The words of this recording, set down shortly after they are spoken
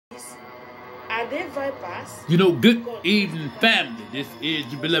they vipers? You know, good evening, family. This is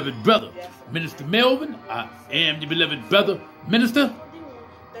your beloved brother, Minister Melvin. I am your beloved brother, Minister.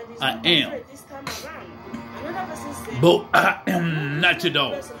 I am. But I am not your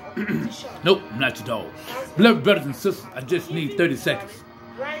dog. Nope, not your dog. Beloved brothers and sisters, I just need 30 seconds.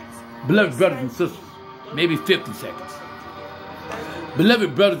 Beloved brothers and sisters, maybe 50 seconds.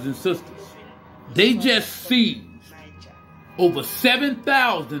 Beloved brothers and sisters, they just seized over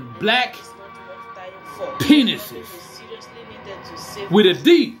 7,000 black penises with a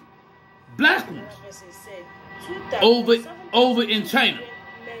D, black ones, over in China.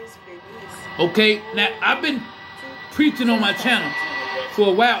 Okay, now I've been preaching on my channel for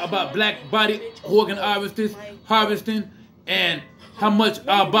a while about black body organ harvesting and how much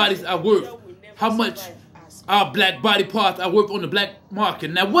our bodies are worth, how much our black body parts are worth on the black market.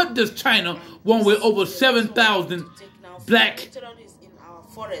 Now, what does China want with over 7,000 black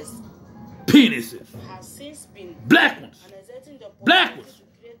penises? Black ones. Black ones.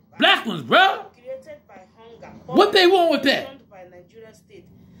 Black ones, bro. What they want with that?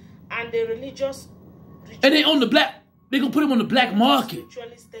 And the religious and they on the black, they gonna put them on the black market.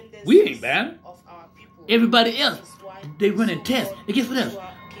 We ain't bad. Everybody else, they running tests. And guess what else?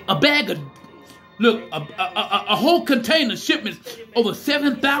 A bag of, look, a whole container shipments over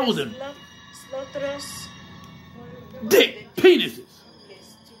 7,000 dick penises.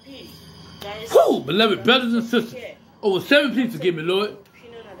 Whew, beloved brothers and sisters. Over 7, please forgive me, Lord.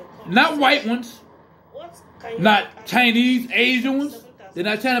 Not white ones, not Chinese, Asian ones. They're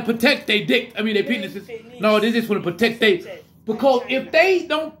not trying to protect their dick. I mean, their penises. No, they just want to protect their. Because if they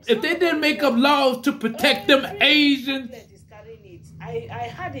didn't make up laws to protect them Asians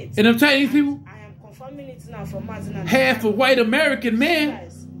and them Chinese people, half of white American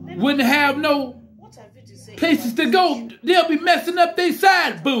men wouldn't have no places to go. They'll be messing up their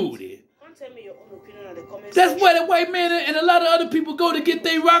side booty. That's where the white men and a lot of other people go to get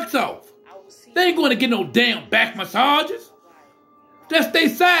their rocks off. They ain't going to get no damn back massages. That's their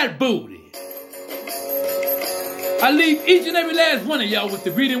side booty. I leave each and every last one of y'all with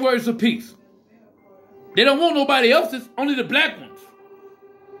the reading words of peace. They don't want nobody else's, only the black ones.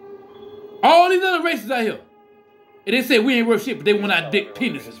 All these other races out here. And they say we ain't worth shit, but they want our dick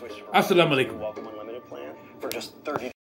penises. Assalamualaikum.